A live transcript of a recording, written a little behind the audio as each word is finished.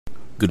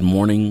Good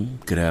morning,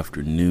 good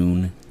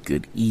afternoon,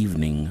 good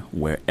evening,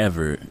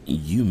 wherever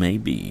you may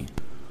be.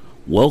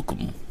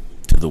 Welcome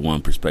to the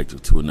One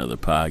Perspective to Another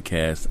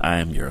podcast. I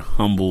am your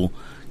humble,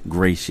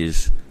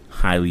 gracious,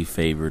 highly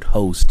favored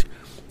host,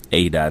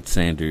 A.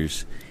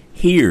 Sanders,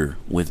 here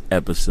with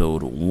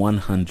episode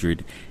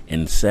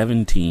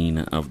 117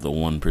 of the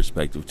One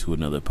Perspective to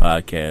Another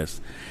podcast.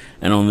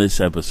 And on this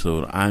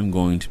episode, I'm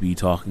going to be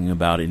talking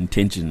about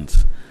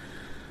intentions.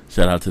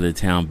 Shout out to the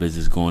town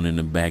business going in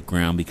the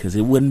background, because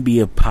it wouldn't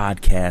be a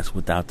podcast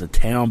without the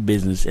town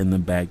business in the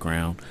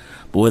background.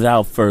 But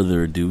without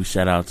further ado,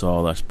 shout out to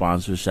all our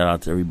sponsors. Shout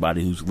out to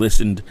everybody who's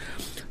listened.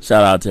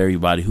 Shout out to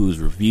everybody who's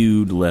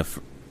reviewed, left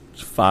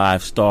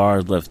 5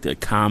 stars, left a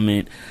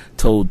comment,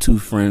 told 2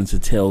 friends to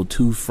tell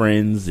 2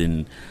 friends,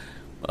 and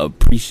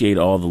appreciate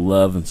all the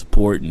love and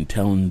support and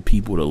telling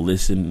people to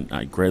listen.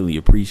 I greatly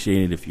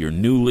appreciate it. If you're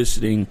new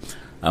listening,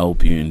 I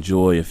hope you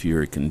enjoy. If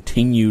you're a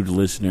continued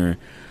listener,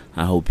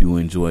 I hope you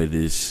enjoy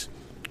this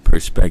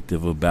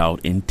perspective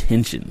about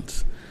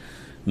intentions.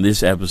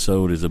 This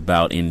episode is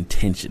about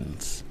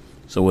intentions.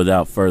 So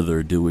without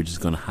further ado, we're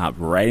just going to hop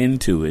right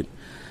into it,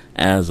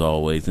 as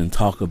always, and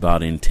talk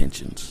about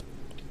intentions.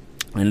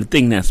 And the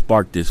thing that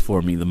sparked this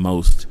for me the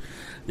most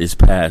this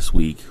past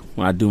week,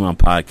 when I do my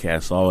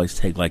podcast, I always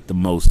take like the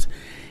most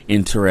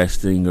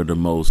interesting or the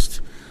most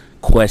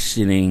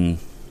questioning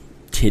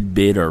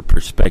tidbit or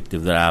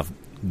perspective that I've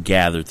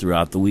gathered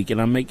throughout the week,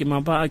 and I'm making my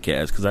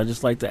podcast because I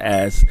just like to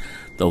ask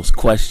those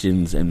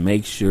questions and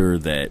make sure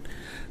that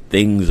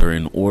things are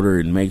in order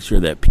and make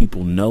sure that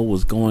people know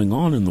what's going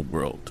on in the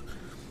world.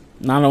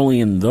 Not only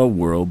in the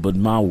world, but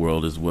my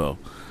world as well.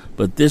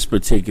 But this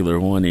particular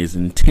one is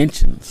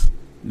intentions.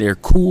 They're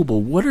cool, but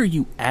what are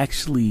you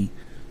actually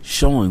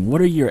showing?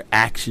 What are your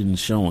actions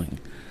showing?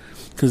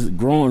 Because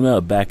growing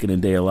up back in the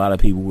day, a lot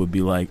of people would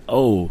be like,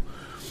 oh,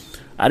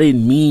 I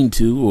didn't mean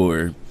to,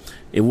 or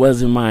it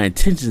wasn't my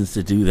intentions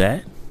to do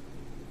that.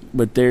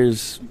 But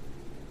there's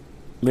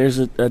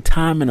a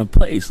time and a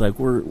place. Like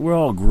we're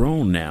all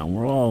grown now.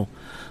 We're all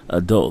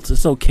adults.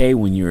 It's okay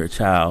when you're a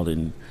child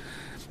and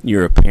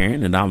you're a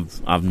parent, and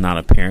I'm not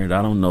a parent.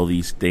 I don't know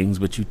these things,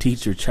 but you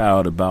teach your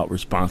child about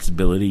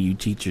responsibility. You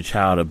teach your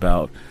child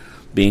about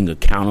being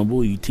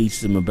accountable. You teach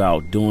them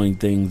about doing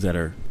things that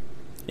are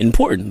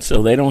important,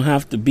 so they don't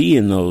have to be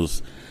in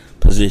those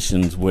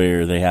positions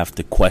where they have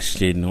to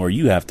question, or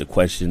you have to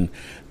question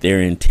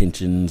their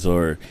intentions,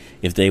 or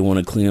if they want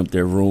to clean up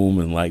their room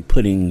and like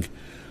putting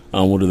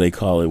what do they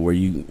call it, where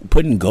you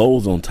putting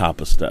goals on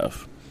top of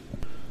stuff.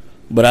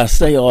 But I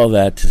say all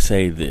that to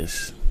say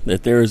this,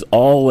 that there is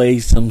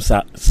always some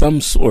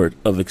sort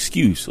of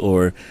excuse,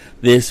 or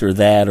this or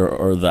that,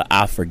 or the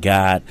I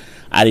forgot,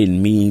 I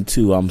didn't mean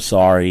to, I'm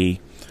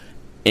sorry.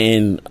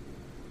 And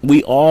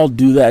we all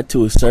do that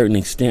to a certain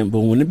extent,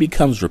 but when it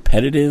becomes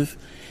repetitive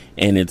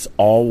and it's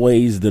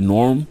always the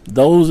norm,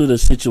 those are the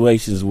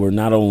situations where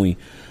not only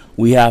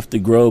we have to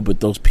grow, but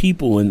those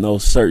people in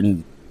those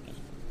certain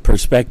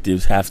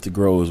perspectives have to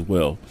grow as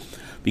well.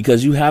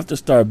 Because you have to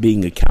start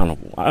being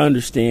accountable. I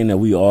understand that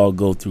we all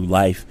go through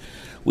life.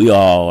 We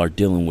all are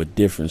dealing with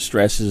different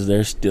stresses.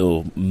 There's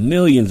still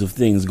millions of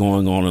things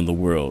going on in the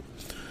world.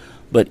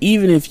 But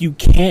even if you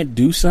can't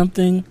do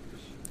something,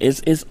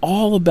 it's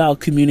all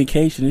about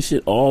communication. This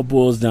shit all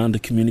boils down to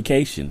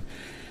communication.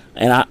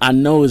 And I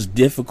know it's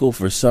difficult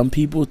for some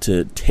people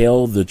to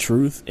tell the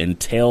truth and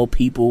tell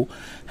people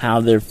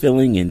how they're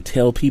feeling and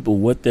tell people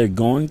what they're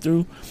going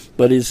through.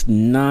 But it's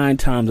 9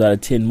 times out of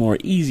 10 more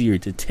easier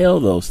to tell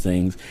those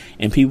things,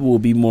 and people will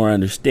be more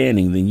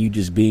understanding than you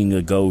just being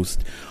a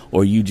ghost,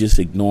 or you just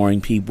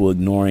ignoring people,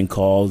 ignoring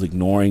calls,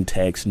 ignoring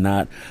texts,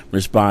 not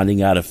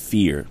responding out of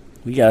fear.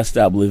 We got to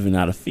stop living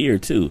out of fear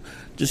too.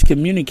 Just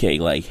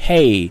communicate like,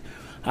 hey,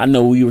 I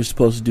know we were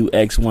supposed to do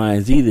X, Y,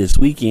 and Z this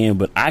weekend,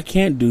 but I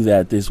can't do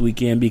that this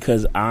weekend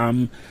because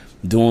I'm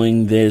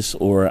doing this,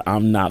 or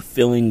I'm not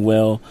feeling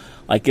well.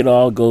 Like, it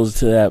all goes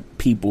to that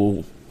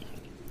people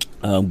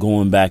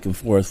going back and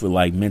forth with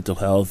like mental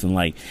health, and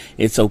like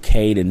it's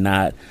okay to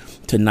not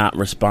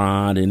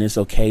respond, and it's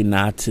okay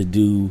not to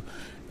do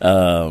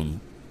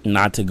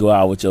not to go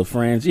out with your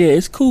friends. Yeah,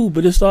 it's cool,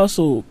 but it's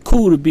also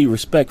cool to be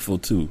respectful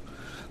too.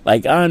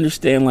 Like, I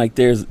understand, like,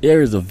 there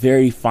is a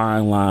very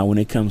fine line when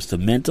it comes to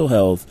mental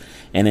health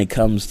and it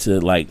comes to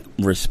like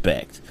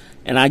respect.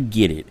 And I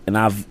get it. And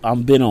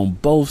I've been on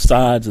both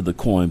sides of the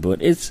coin,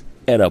 but it's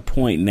at a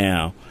point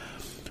now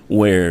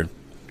where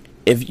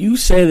if you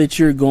say that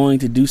you're going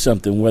to do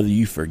something, whether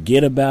you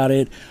forget about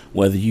it,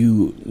 whether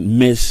you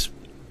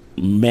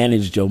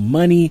mismanaged your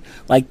money,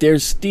 like,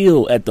 there's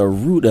still at the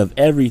root of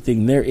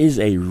everything, there is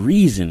a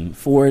reason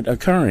for it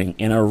occurring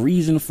and a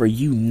reason for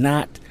you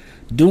not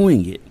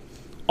doing it.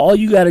 All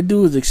you got to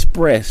do is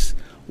express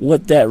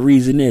what that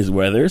reason is,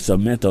 whether it's a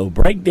mental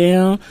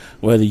breakdown,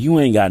 whether you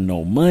ain't got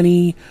no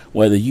money,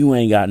 whether you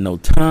ain't got no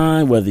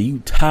time, whether you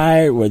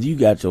tired, whether you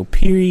got your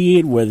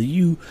period, whether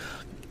you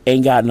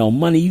ain't got no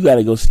money, you got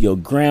to go see your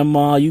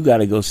grandma, you got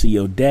to go see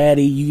your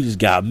daddy, you just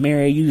got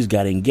married, you just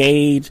got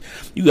engaged,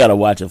 you got to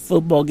watch a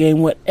football game,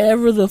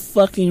 whatever the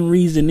fucking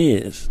reason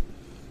is,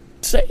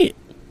 say it.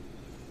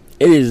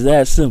 It is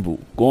that simple.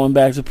 Going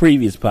back to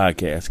previous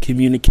podcasts,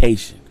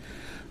 communication.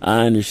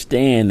 I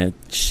understand that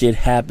shit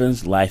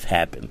happens, life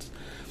happens.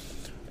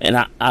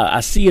 And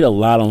I see it a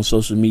lot on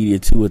social media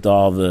too, with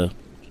all the,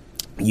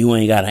 you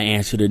ain't got to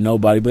answer to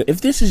nobody. But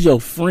if this is your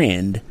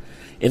friend,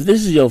 if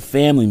this is your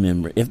family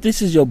member, if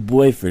this is your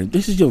boyfriend, if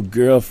this is your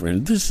girlfriend,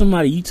 if this is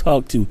somebody you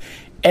talk to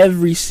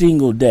every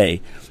single day,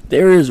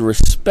 there is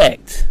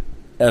respect,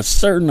 a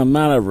certain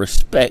amount of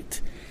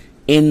respect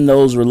in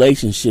those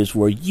relationships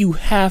where you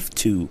have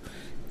to,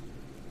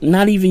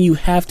 not even you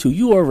have to,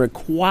 you are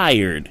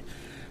required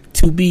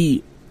to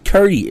be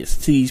courteous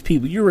to these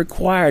people. You're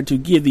required to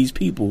give these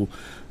people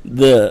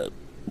the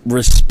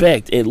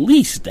respect, at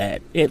least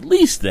that.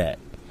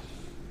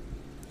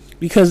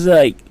 Because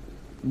like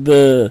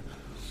the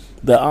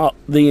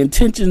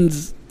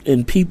intentions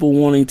in people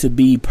wanting to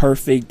be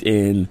perfect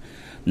and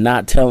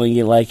not telling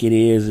it like it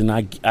is, and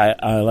I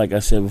like I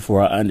said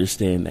before, I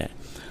understand that.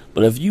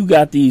 But if you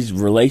got these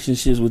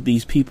relationships with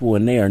these people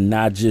and they are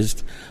not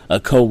just a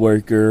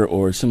coworker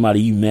or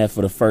somebody you met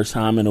for the first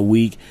time in a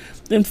week,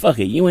 then fuck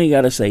it. You ain't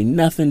got to say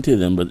nothing to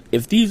them. But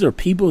if these are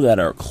people that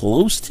are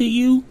close to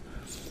you,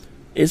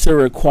 it's a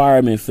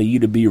requirement for you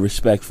to be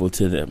respectful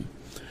to them,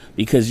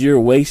 because you're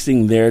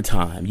wasting their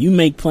time. You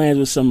make plans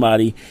with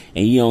somebody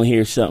and you don't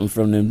hear something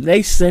from them.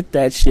 They set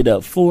that shit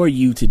up for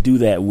you to do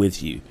that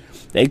with you.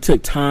 They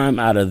took time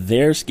out of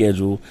their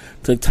schedule,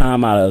 took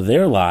time out of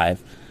their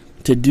life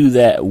to do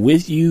that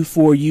with you,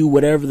 for you,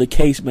 whatever the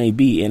case may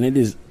be. And it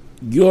is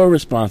your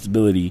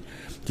responsibility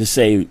to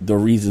say the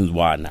reasons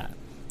why not.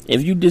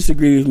 If you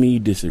disagree with me, you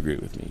disagree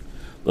with me.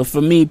 But for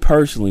me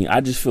personally,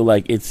 I just feel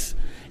like it's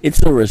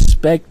a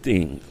respect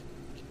thing.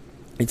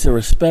 It's a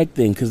respect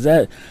thing, because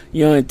that,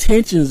 your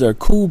intentions are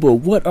cool, but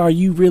what are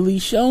you really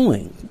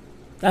showing?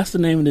 That's the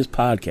name of this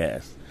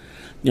podcast.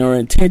 Your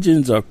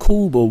intentions are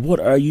cool, but what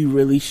are you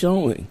really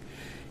showing?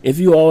 If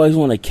you always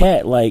want a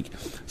cat, like,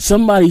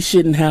 somebody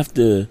shouldn't have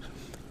to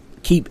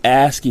keep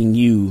asking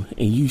you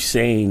and you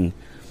saying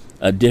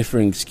a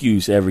different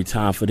excuse every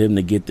time for them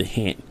to get the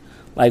hint.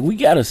 Like, we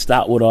got to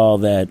stop with all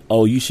that,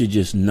 oh, you should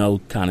just know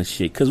kind of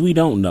shit, because we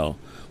don't know.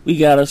 We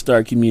got to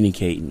start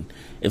communicating.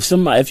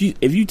 If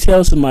you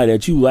tell somebody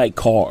that you like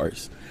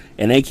cars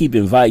and they keep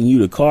inviting you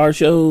to car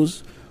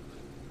shows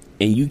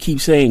and you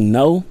keep saying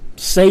no,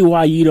 say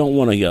why you don't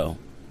want to go.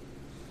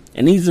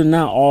 And these are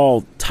not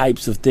all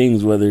types of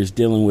things, whether it's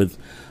dealing with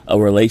a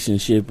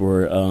relationship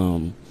or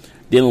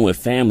dealing with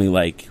family.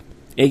 Like,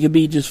 it could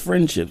be just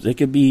friendships. It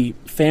could be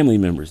family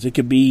members. It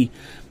could be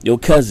your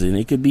cousin.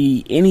 It could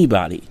be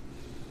anybody.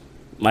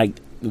 Like,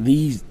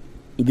 these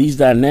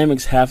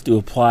dynamics have to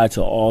apply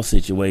to all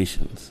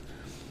situations.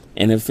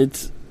 And if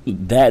it's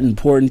that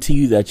important to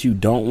you that you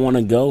don't want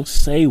to go,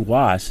 say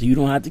why, so you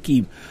don't have to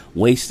keep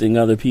wasting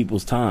other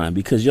people's time,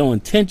 because your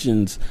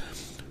intentions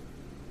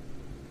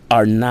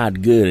are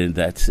not good in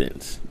that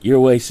sense. You're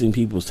wasting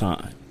people's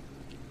time.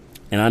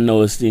 And I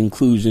know it's the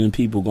inclusion, and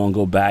people going to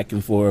go back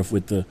and forth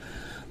with the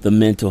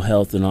mental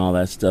health and all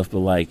that stuff, but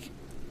like,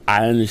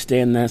 I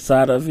understand that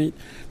side of it.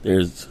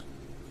 There's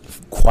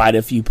quite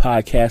a few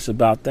podcasts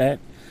about that.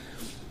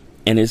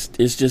 And it's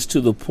just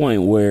to the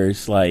point where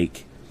it's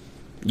like,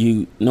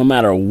 you, no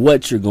matter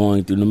what you're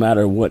going through, no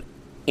matter what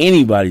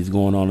anybody's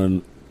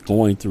going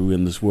through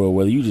in this world,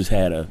 whether you just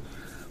had a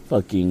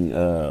fucking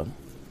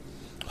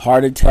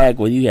heart attack,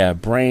 whether you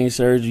got brain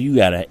surgery, you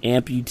got an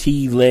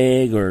amputee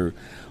leg, or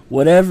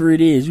whatever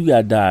it is, you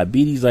got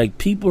diabetes, like,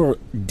 people are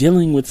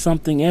dealing with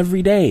something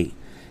every day.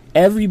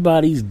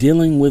 Everybody's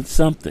dealing with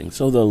something.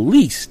 So the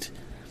least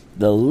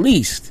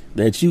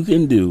that you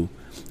can do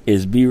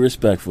is be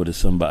respectful to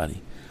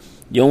somebody.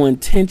 Your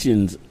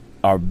intentions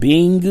are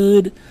being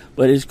good,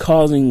 but it's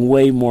causing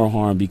way more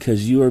harm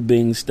because you are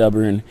being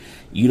stubborn.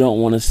 You don't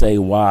want to say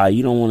why.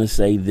 You don't want to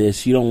say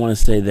this. You don't want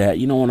to say that.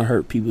 You don't want to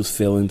hurt people's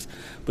feelings.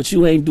 But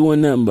you ain't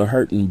doing nothing but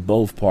hurting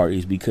both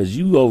parties, because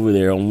you over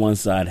there on one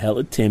side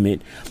hella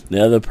timid.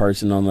 The other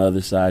person on the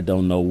other side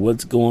don't know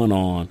what's going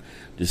on.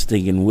 Just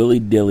thinking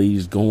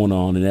willy-dilly's going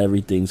on and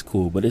everything's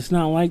cool. But it's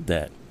not like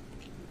that.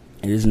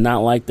 It is not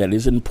like that.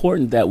 It's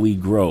important that we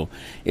grow.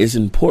 It's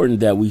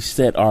important that we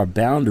set our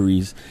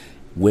boundaries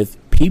with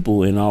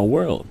people in our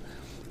world.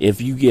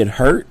 If you get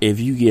hurt, if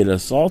you get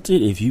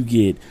assaulted, if you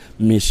get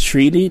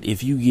mistreated,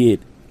 if you get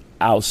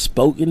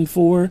outspoken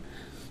for,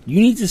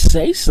 you need to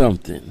say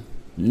something.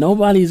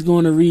 Nobody's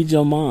going to read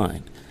your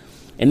mind.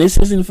 And this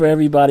isn't for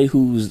everybody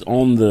who's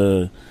on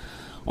the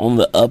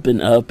up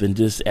and up and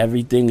just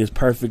everything is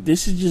perfect.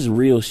 This is just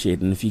real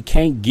shit. And if you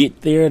can't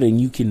get there, then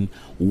you can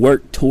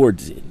work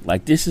towards it.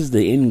 Like, this is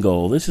the end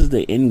goal. This is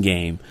the end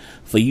game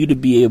for you to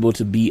be able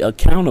to be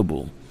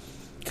accountable.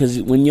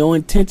 Because when your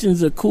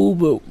intentions are cool,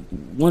 but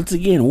once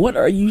again, what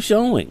are you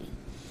showing?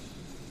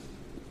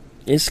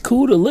 It's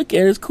cool to look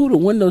at. It's cool to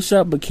window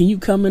shop, but can you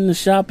come in the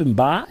shop and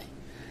buy?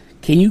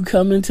 Can you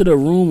come into the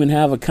room and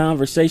have a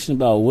conversation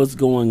about what's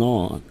going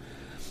on?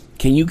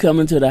 Can you come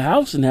into the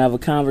house and have a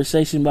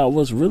conversation about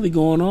what's really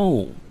going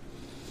on?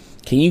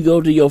 Can you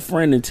go to your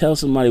friend and tell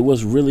somebody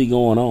what's really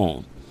going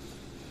on?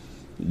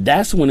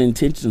 That's when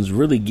intentions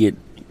really get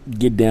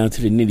get down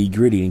to the nitty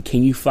gritty, and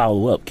can you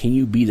follow up? Can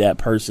you be that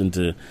person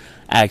to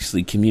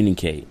actually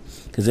communicate?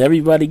 Because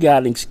everybody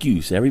got an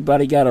excuse.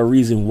 Everybody got a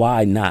reason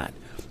why not.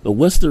 But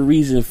what's the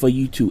reason for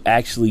you to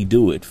actually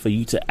do it, for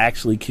you to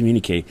actually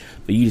communicate,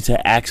 for you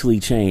to actually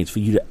change, for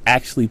you to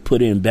actually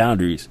put in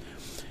boundaries?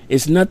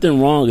 It's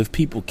nothing wrong if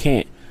people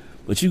can't,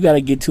 but you got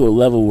to get to a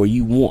level where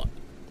you want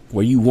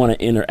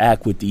to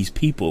interact with these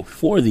people,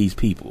 for these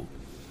people.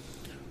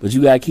 But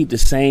you got to keep the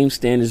same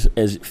standards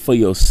as for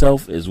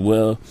yourself as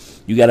well.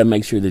 You got to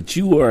make sure that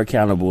you are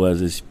accountable as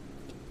this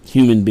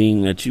human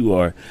being that you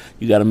are.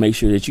 You got to make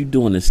sure that you're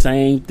doing the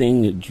same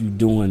thing that you're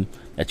doing,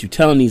 that you're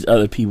telling these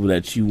other people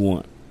that you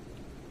want.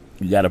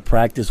 You got to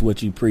practice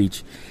what you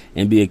preach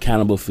and be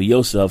accountable for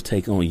yourself.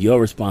 Take on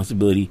your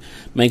responsibility.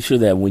 Make sure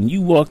that when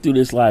you walk through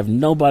this life,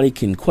 nobody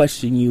can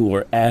question you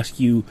or ask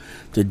you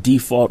to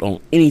default on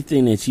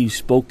anything that you've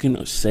spoken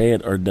or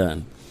said or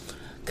done.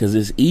 Because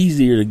it's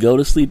easier to go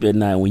to sleep at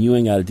night when you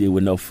ain't got to deal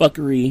with no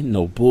fuckery,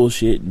 no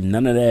bullshit,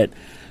 none of that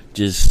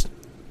just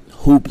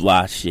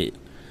hoopla shit.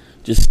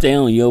 Just stay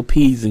on your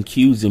P's and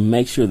Q's and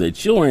make sure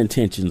that your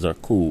intentions are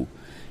cool.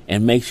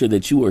 And make sure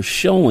that you are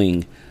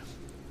showing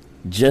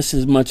just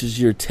as much as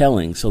you're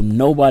telling, so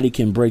nobody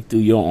can break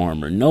through your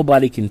armor.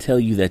 Nobody can tell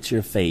you that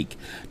you're fake.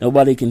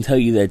 Nobody can tell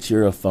you that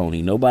you're a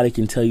phony. Nobody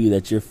can tell you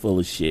that you're full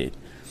of shit.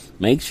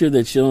 Make sure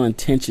that your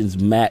intentions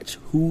match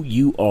who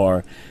you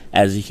are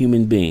as a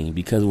human being,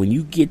 because when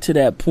you get to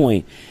that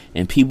point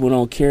and people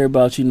don't care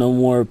about you no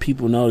more,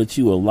 people know that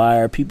you a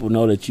liar, people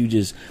know that you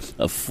just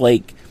a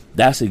flake,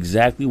 that's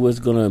exactly what's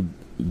going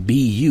to be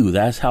you.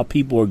 That's how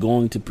people are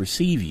going to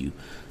perceive you.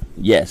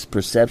 Yes,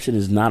 perception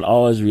is not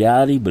always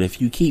reality, but if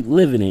you keep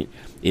living it,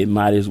 it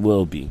might as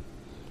well be.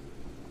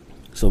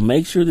 So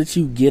make sure that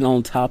you get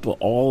on top of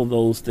all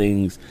those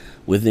things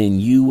within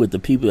you, with the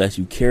people that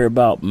you care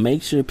about.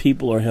 Make sure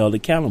people are held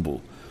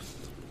accountable.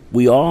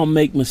 We all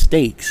make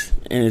mistakes,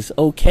 and it's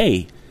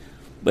okay.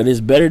 But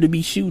it's better to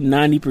be shooting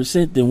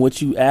 90% than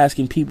what you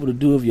asking people to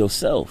do of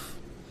yourself.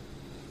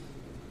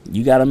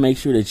 You got to make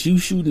sure that you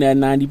shooting that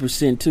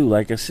 90% too.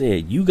 Like I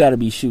said, you got to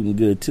be shooting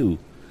good too.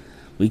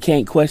 We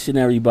can't question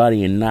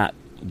everybody and not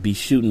be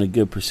shooting a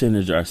good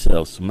percentage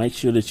ourselves. So make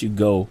sure that you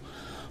go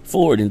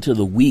forward into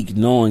the week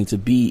knowing to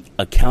be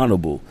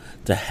accountable,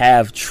 to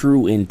have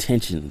true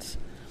intentions.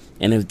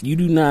 And if you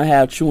do not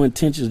have true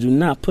intentions, do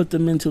not put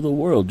them into the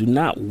world. Do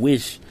not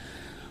wish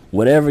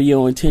whatever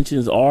your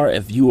intentions are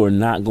if you are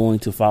not going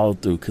to follow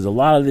through. Because a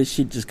lot of this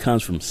shit just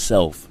comes from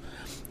self.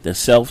 The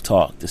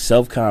self-talk, the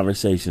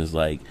self-conversations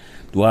like,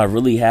 do I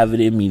really have it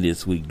in me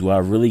this week? Do I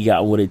really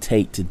got what it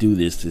takes to do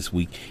this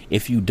week?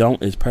 If you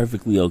don't, it's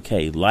perfectly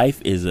okay.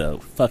 Life is a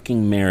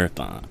fucking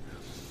marathon.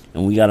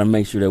 And we got to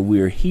make sure that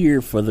we're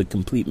here for the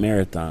complete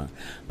marathon.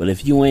 But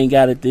if you ain't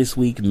got it this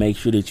week, make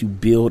sure that you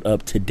build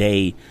up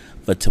today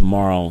for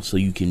tomorrow so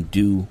you can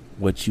do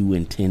what you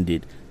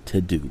intended to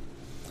do.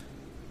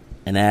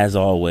 And as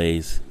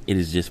always, it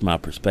is just my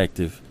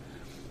perspective.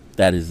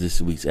 That is this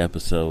week's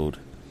episode.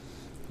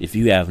 If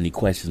you have any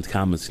questions,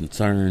 comments,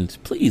 concerns,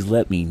 please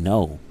let me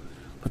know.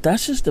 But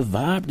that's just the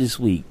vibe this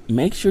week.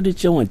 Make sure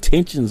that your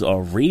intentions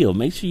are real.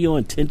 Make sure your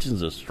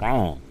intentions are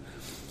strong.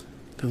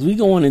 Because we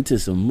going into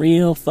some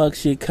real fuck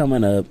shit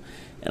coming up.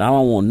 And I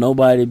don't want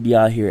nobody to be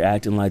out here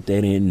acting like they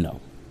didn't know.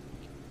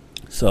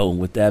 So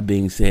with that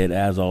being said,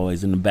 as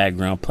always, in the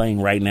background playing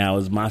right now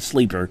is my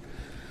sleeper.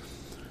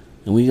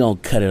 And we going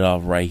to cut it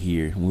off right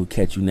here. And we'll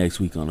catch you next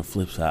week on the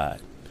flip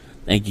side.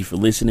 Thank you for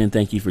listening.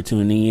 Thank you for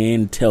tuning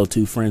in. Tell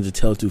two friends to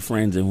tell two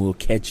friends, and we'll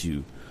catch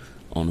you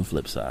on the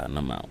flip side. And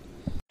I'm out.